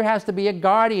proxy, there has to be a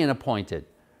guardian appointed.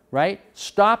 Right?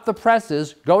 Stop the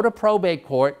presses, go to probate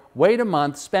court, wait a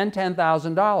month, spend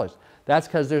 $10,000. That's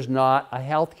because there's not a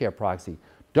healthcare proxy.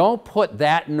 Don't put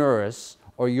that nurse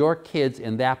or your kids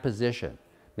in that position.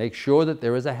 Make sure that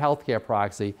there is a healthcare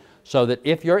proxy so that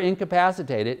if you're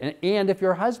incapacitated and if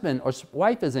your husband or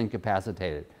wife is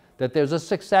incapacitated, that there's a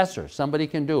successor, somebody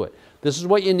can do it. This is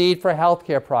what you need for a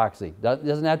healthcare proxy. It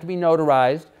doesn't have to be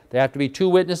notarized. There have to be 2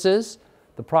 witnesses.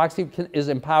 The proxy is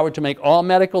empowered to make all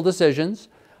medical decisions.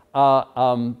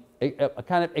 Kind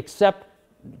of except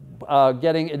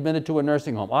getting admitted to a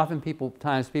nursing home.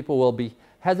 Oftentimes people will be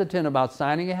hesitant about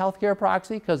signing a healthcare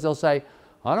proxy because they'll say,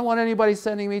 I don't want anybody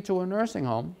sending me to a nursing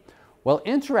home. Well,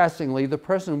 interestingly, the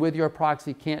person with your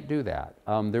proxy can't do that.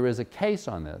 There is a case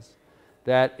on this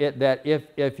that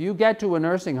if you get to a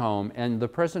nursing home and the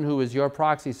person who is your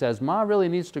proxy says, Ma really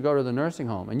needs to go to the nursing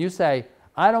home, and you say,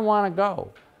 I don't want to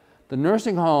go, the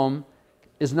nursing home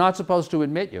is not supposed to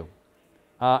admit you.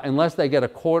 Unless they get a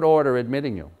court order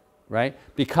admitting you, right?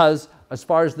 Because as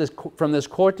far as from this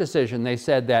court decision, they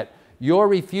said that your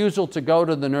refusal to go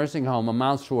to the nursing home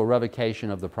amounts to a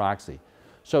revocation of the proxy.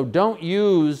 So don't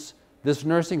use this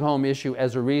nursing home issue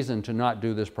as a reason to not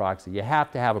do this proxy. You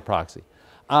have to have a proxy.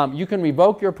 You can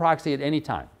revoke your proxy at any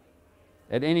time,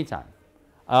 at any time.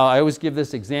 I always give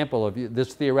this example of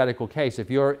this theoretical case.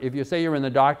 If you say you're in the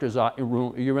doctor's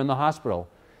room, you're in the hospital,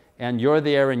 and you're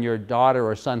there and your daughter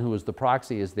or son who is the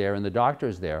proxy is there and the doctor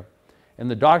is there, and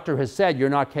the doctor has said you're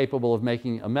not capable of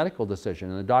making a medical decision,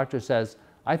 and the doctor says,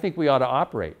 I think we ought to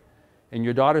operate. And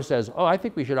your daughter says, oh, I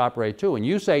think we should operate too. And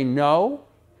you say no,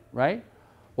 right?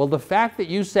 Well, the fact that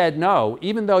you said no,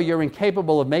 even though you're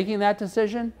incapable of making that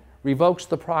decision, revokes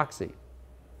the proxy.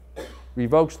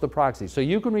 Revokes the proxy. So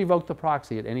you can revoke the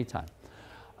proxy at any time.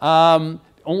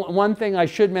 One thing I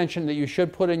should mention that you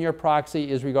should put in your proxy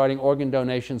is regarding organ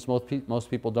donations. Most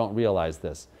people don't realize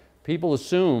this. People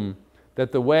assume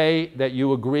that the way that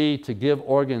you agree to give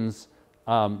organs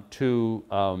to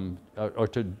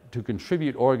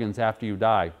contribute organs after you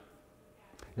die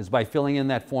is by filling in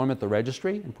that form at the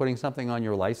registry and putting something on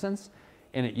your license.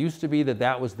 And it used to be that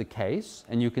that was the case,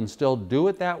 and you can still do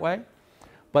it that way.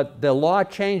 But the law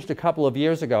changed a couple of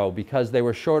years ago because they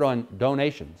were short on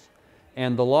donations.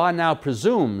 And the law now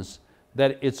presumes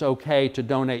that it's okay to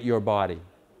donate your body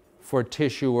for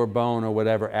tissue or bone or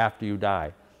whatever after you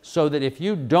die. So that if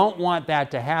you don't want that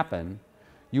to happen,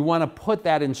 you want to put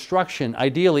that instruction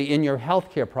ideally in your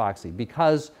healthcare proxy,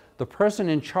 because the person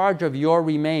in charge of your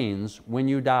remains when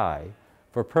you die,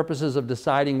 for purposes of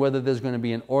deciding whether there's going to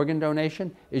be an organ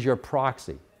donation, is your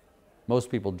proxy. Most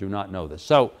people do not know this.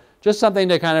 So just something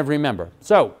to kind of remember.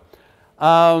 So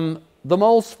the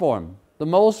MOLST form. The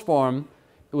MOLST form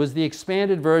was the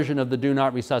expanded version of the Do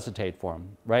Not Resuscitate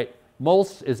form, right?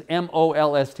 MOLST is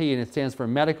M-O-L-S-T, and it stands for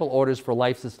Medical Orders for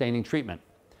Life-Sustaining Treatment.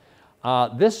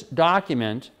 This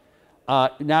document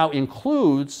now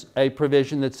includes a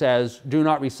provision that says, do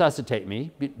not resuscitate me,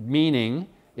 meaning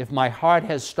if my heart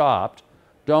has stopped,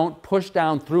 don't push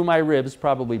down through my ribs,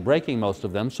 probably breaking most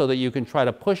of them, so that you can try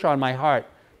to push on my heart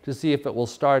to see if it will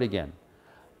start again.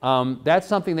 That's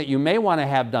something that you may want to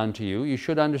have done to you. You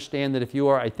should understand that if you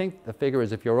are, I think the figure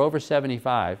is if you're over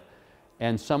 75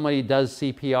 and somebody does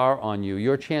CPR on you,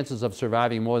 your chances of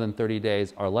surviving more than 30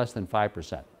 days are less than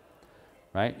 5%,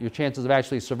 right? Your chances of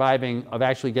actually surviving, of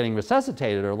actually getting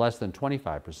resuscitated are less than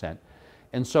 25%.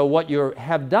 And so what you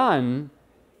have done,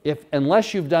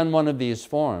 unless you've done one of these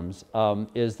forms,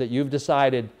 is that you've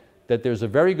decided that there's a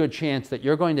very good chance that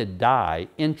you're going to die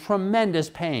in tremendous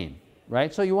pain.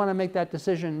 Right? So you want to make that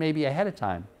decision maybe ahead of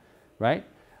time, right?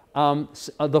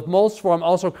 The MOLST form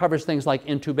also covers things like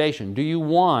intubation. Do you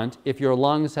want, if your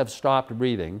lungs have stopped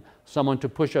breathing, someone to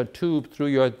push a tube through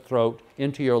your throat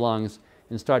into your lungs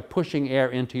and start pushing air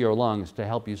into your lungs to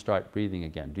help you start breathing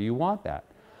again? Do you want that?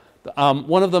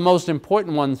 One of the most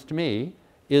important ones to me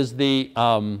is the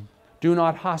do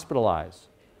not hospitalize.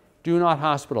 Do not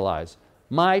hospitalize.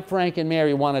 My Frank and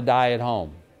Mary want to die at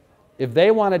home. If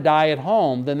they want to die at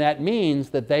home, then that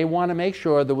means that they want to make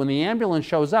sure that when the ambulance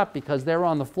shows up because they're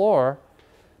on the floor,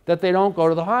 that they don't go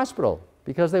to the hospital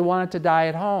because they want it to die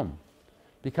at home.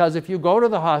 Because if you go to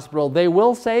the hospital, they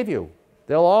will save you.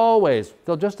 They'll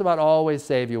just about always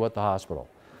save you at the hospital.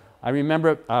 I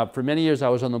remember for many years I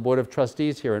was on the board of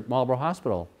trustees here at Marlborough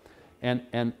Hospital. And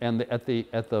at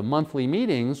the monthly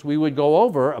meetings, we would go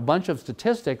over a bunch of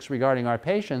statistics regarding our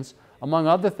patients, among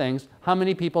other things, how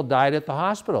many people died at the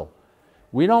hospital.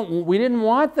 We didn't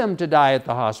want them to die at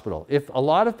the hospital. If a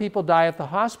lot of people die at the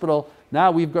hospital, now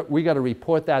we got to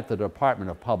report that to the Department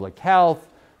of Public Health.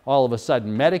 All of a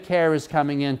sudden, Medicare is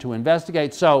coming in to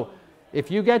investigate. So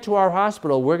if you get to our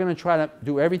hospital, we're going to try to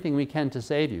do everything we can to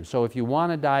save you. So if you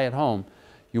want to die at home,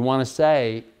 you want to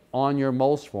say on your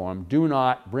MOLST form, do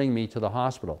not bring me to the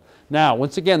hospital. Now,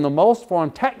 once again, the MOLST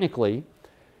form technically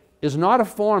is not a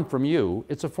form from you,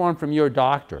 it's a form from your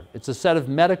doctor. It's a set of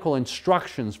medical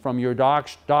instructions from your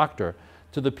doctor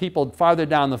to the people farther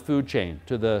down the food chain,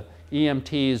 to the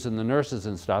EMTs and the nurses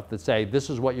and stuff that say,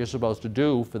 this is what you're supposed to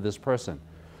do for this person.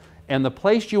 And the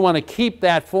place you want to keep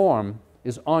that form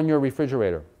is on your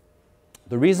refrigerator.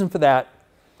 The reason for that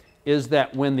is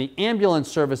that when the ambulance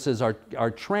services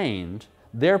are trained,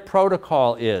 their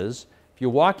protocol is, you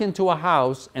walk into a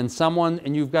house and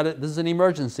you've got this is an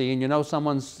emergency and you know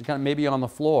someone's kind of maybe on the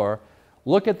floor,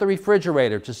 look at the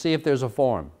refrigerator to see if there's a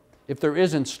form. If there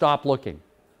isn't, stop looking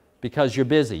because you're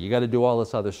busy. You got to do all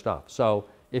this other stuff. So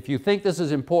if you think this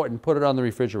is important, put it on the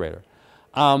refrigerator.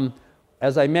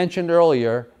 As I mentioned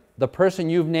earlier, the person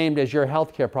you've named as your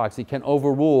healthcare proxy can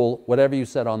overrule whatever you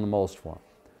said on the MOLST form.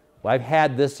 Well, I've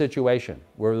had this situation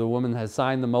where the woman has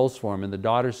signed the MOLST form and the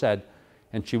daughter said,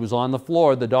 and she was on the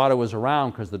floor, the daughter was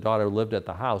around because the daughter lived at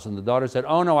the house, and the daughter said,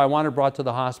 oh no, I want her brought to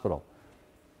the hospital.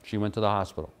 She went to the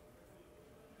hospital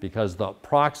because the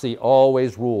proxy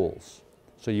always rules.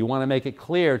 So you want to make it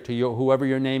clear to whoever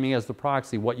you're naming as the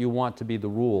proxy what you want to be the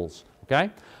rules, okay?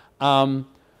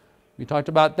 We talked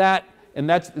about that. And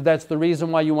that's the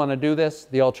reason why you want to do this.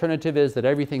 The alternative is that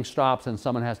everything stops and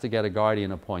someone has to get a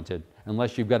guardian appointed,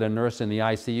 unless you've got a nurse in the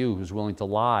ICU who's willing to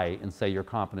lie and say you're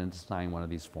competent to sign one of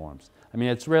these forms. I mean,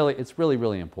 it's really,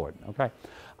 really important, okay?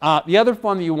 The other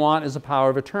form that you want is a power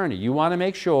of attorney. You want to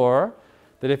make sure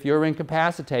that if you're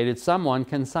incapacitated, someone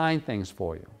can sign things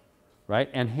for you, right,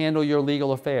 and handle your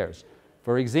legal affairs.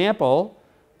 For example,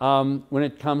 when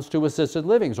it comes to assisted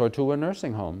livings or to a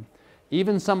nursing home,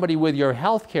 even somebody with your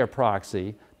health care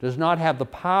proxy does not have the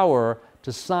power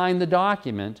to sign the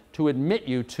document to admit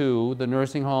you to the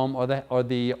nursing home or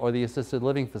the assisted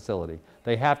living facility.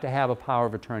 They have to have a power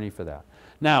of attorney for that.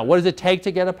 Now, what does it take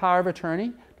to get a power of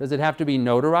attorney? Does it have to be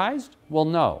notarized? Well,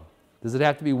 no. Does it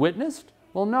have to be witnessed?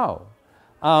 Well, no.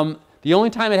 The only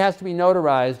time it has to be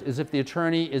notarized is if the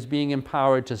attorney is being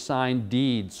empowered to sign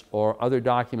deeds or other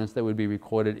documents that would be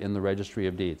recorded in the registry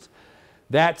of deeds.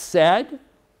 That said,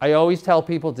 I always tell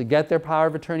people to get their power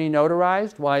of attorney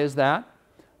notarized. Why is that?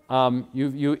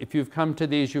 If you've come to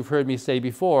these, you've heard me say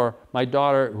before, my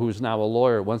daughter, who's now a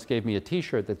lawyer, once gave me a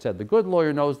t-shirt that said, "The good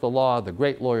lawyer knows the law, the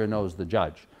great lawyer knows the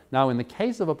judge." Now, in the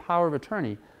case of a power of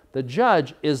attorney, the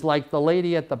judge is like the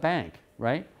lady at the bank,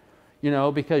 right? You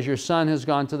know, because your son has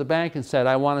gone to the bank and said,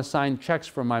 "I want to sign checks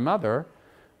for my mother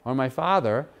or my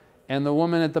father," and the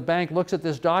woman at the bank looks at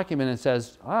this document and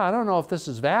says, "Oh, I don't know if this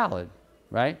is valid,"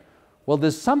 right? Well,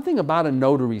 there's something about a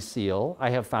notary seal,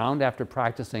 I have found after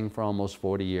practicing for almost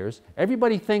 40 years.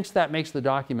 Everybody thinks that makes the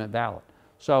document valid.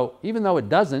 So even though it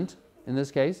doesn't, in this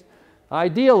case,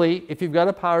 ideally, if you've got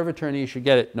a power of attorney, you should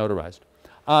get it notarized.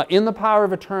 In the power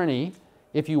of attorney,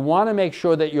 if you want to make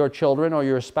sure that your children or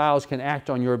your spouse can act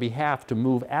on your behalf to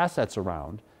move assets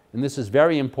around, and this is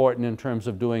very important in terms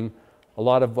of doing a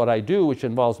lot of what I do, which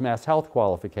involves mass health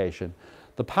qualification,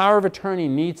 the power of attorney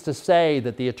needs to say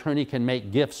that the attorney can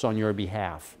make gifts on your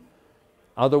behalf.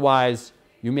 Otherwise,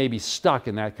 you may be stuck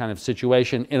in that kind of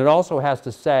situation. And it also has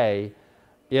to say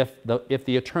if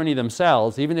the attorney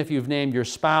themselves, even if you've named your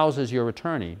spouse as your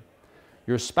attorney,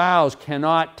 your spouse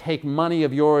cannot take money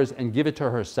of yours and give it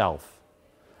to herself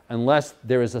unless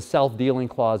there is a self-dealing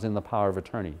clause in the power of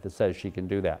attorney that says she can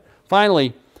do that.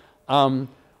 Finally,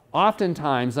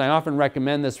 oftentimes, and I often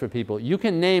recommend this for people, you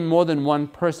can name more than one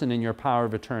person in your power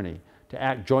of attorney to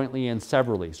act jointly and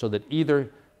severally, so that either,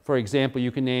 for example,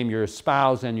 you can name your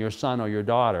spouse and your son or your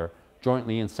daughter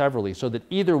jointly and severally, so that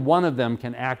either one of them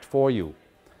can act for you.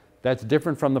 That's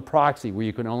different from the proxy, where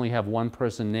you can only have one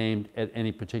person named at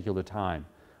any particular time.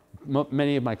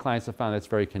 Many of my clients have found that's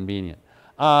very convenient.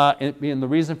 And the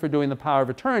reason for doing the power of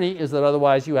attorney is that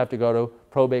otherwise you have to go to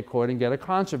probate court and get a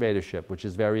conservatorship, which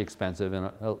is very expensive and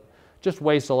just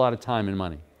wastes a lot of time and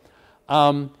money.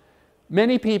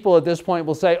 Many people at this point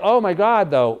will say, "Oh my God,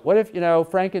 though, what if,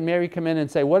 Frank and Mary come in and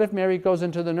say, what if Mary goes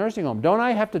into the nursing home? Don't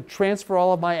I have to transfer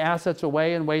all of my assets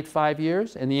away and wait 5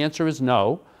 years?" And the answer is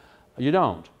no, you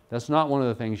don't. That's not one of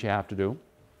the things you have to do.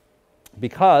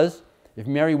 Because if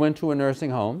Mary went to a nursing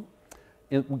home,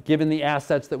 given the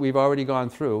assets that we've already gone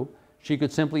through, she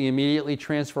could simply immediately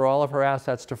transfer all of her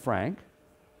assets to Frank,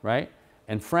 right?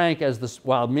 And Frank,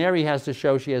 while Mary has to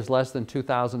show she has less than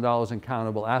 $2,000 in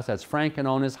countable assets, Frank can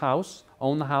own the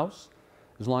house,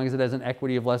 as long as it has an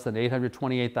equity of less than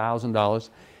 $828,000,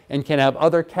 and can have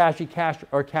other cash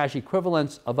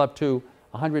equivalents of up to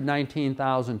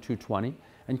 $119,220,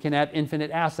 and can have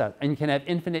infinite assets, and can have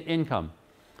infinite income.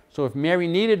 So if Mary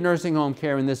needed nursing home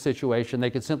care in this situation, they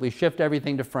could simply shift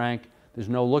everything to Frank. There's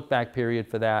no look-back period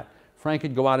for that. Frank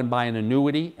could go out and buy an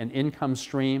annuity, an income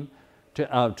stream,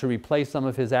 to replace some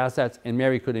of his assets, and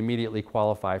Mary could immediately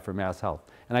qualify for mass health.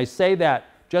 And I say that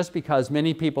just because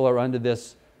many people are under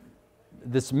this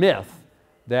myth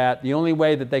that the only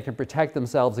way that they can protect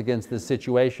themselves against this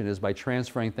situation is by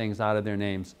transferring things out of their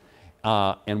names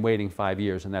and waiting 5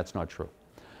 years, and that's not true.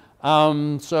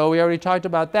 So we already talked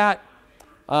about that.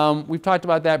 We've talked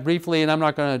about that briefly, and I'm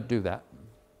not going to do that.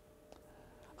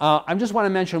 I just want to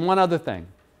mention one other thing.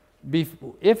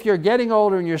 If you're getting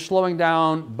older and you're slowing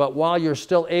down, but while you're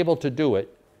still able to do it,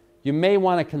 you may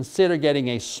want to consider getting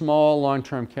a small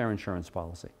long-term care insurance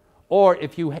policy. Or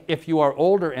if you are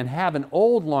older and have an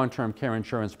old long-term care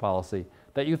insurance policy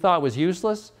that you thought was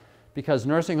useless because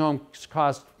nursing homes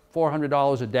cost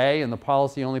 $400 a day and the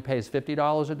policy only pays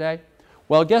 $50 a day,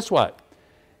 well, guess what?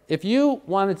 If you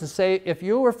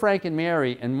were Frank and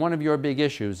Mary, and one of your big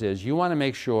issues is you want to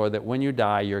make sure that when you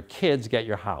die, your kids get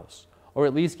your house, or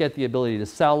at least get the ability to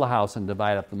sell the house and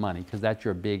divide up the money, because that's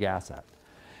your big asset.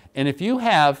 And if you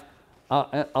have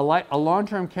a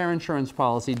long-term care insurance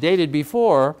policy dated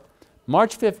before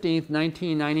March 15th,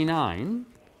 1999,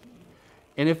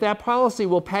 and if that policy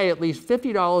will pay at least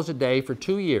 $50 a day for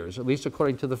 2 years, at least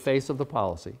according to the face of the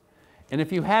policy, And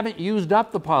if you haven't used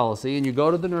up the policy and you go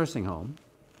to the nursing home,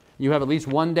 you have at least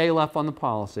 1 day left on the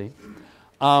policy,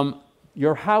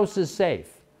 your house is safe.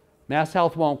 Mass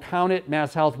Health won't count it,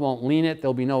 Mass Health won't lien it,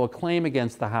 there'll be no claim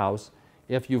against the house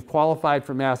if you've qualified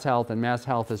for Mass Health and Mass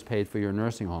Health has paid for your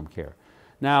nursing home care.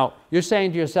 Now, you're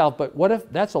saying to yourself, but what if,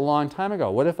 that's a long time ago,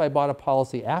 what if I bought a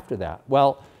policy after that?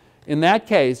 Well, in that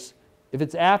case, if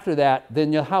it's after that,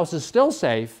 then your house is still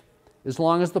safe as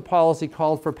long as the policy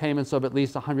called for payments of at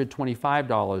least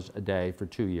 $125 a day for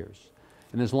 2 years.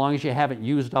 And as long as you haven't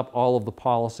used up all of the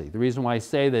policy. The reason why I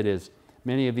say that is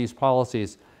many of these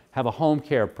policies have a home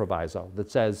care proviso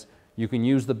that says you can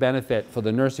use the benefit for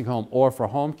the nursing home or for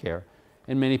home care.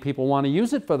 And many people want to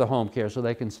use it for the home care so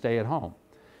they can stay at home.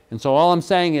 And so all I'm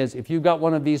saying is if you've got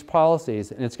one of these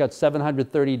policies and it's got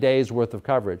 730 days worth of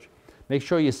coverage, make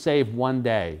sure you save 1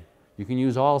 day. You can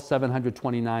use all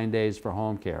 729 days for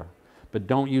home care, but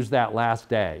don't use that last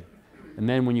day. And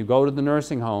then when you go to the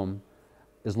nursing home,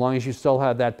 as long as you still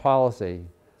have that policy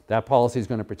is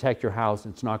going to protect your house.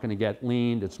 It's not going to get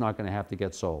liened. It's not going to have to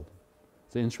get sold.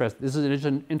 This is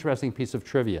an interesting piece of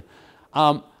trivia.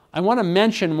 I want to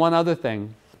mention one other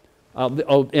thing.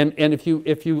 And if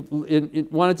you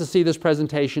wanted to see this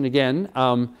presentation again,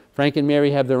 Frank and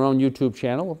Mary have their own YouTube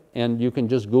channel, and you can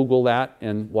just Google that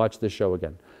and watch this show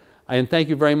again. And thank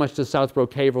you very much to Southboro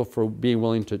Cable for being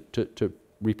willing to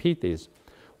repeat these.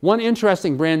 One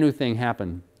interesting brand new thing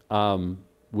happened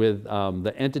with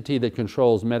the entity that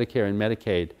controls Medicare and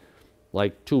Medicaid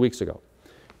like 2 weeks ago.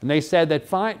 And they said that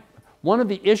one of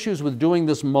the issues with doing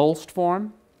this MOLST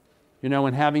form, you know,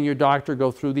 and having your doctor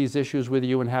go through these issues with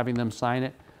you and having them sign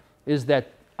it, is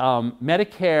that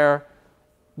Medicare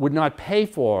would not pay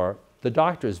for the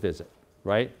doctor's visit,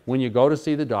 right? When you go to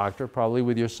see the doctor, probably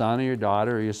with your son or your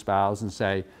daughter or your spouse, and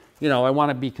say, you know, I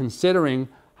want to be considering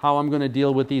how I'm going to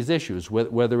deal with these issues,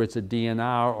 whether it's a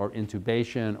DNR or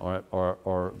intubation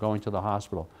or going to the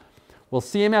hospital. Well,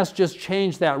 CMS just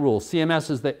changed that rule.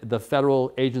 CMS is the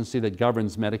federal agency that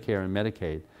governs Medicare and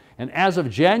Medicaid. And as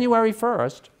of January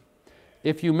 1st,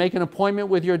 if you make an appointment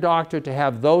with your doctor to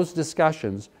have those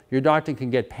discussions, your doctor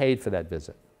can get paid for that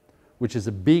visit, which is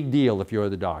a big deal if you're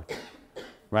the doctor,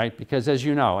 right? Because as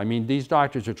you know, I mean, these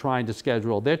doctors are trying to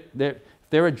schedule,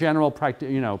 they're a general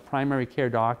primary care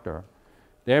doctor,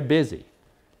 they're busy,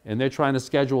 and they're trying to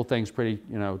schedule things pretty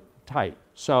tight.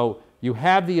 So you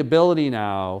have the ability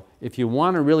now, if you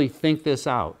want to really think this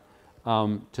out,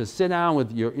 to sit down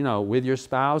with with your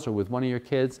spouse or with one of your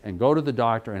kids and go to the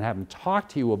doctor and have them talk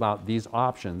to you about these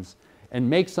options and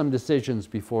make some decisions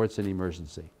before it's an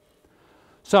emergency.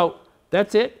 So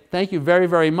that's it. Thank you very,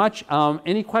 very much.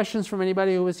 Any questions from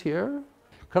anybody who was here?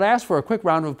 Could I ask for a quick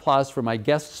round of applause for my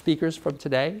guest speakers from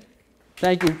today?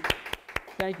 Thank you.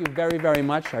 Thank you very, very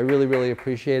much. I really, really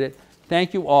appreciate it.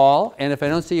 Thank you all. And if I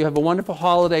don't see you, have a wonderful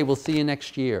holiday. We'll see you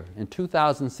next year in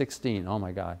 2016. Oh,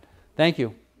 my God. Thank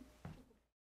you.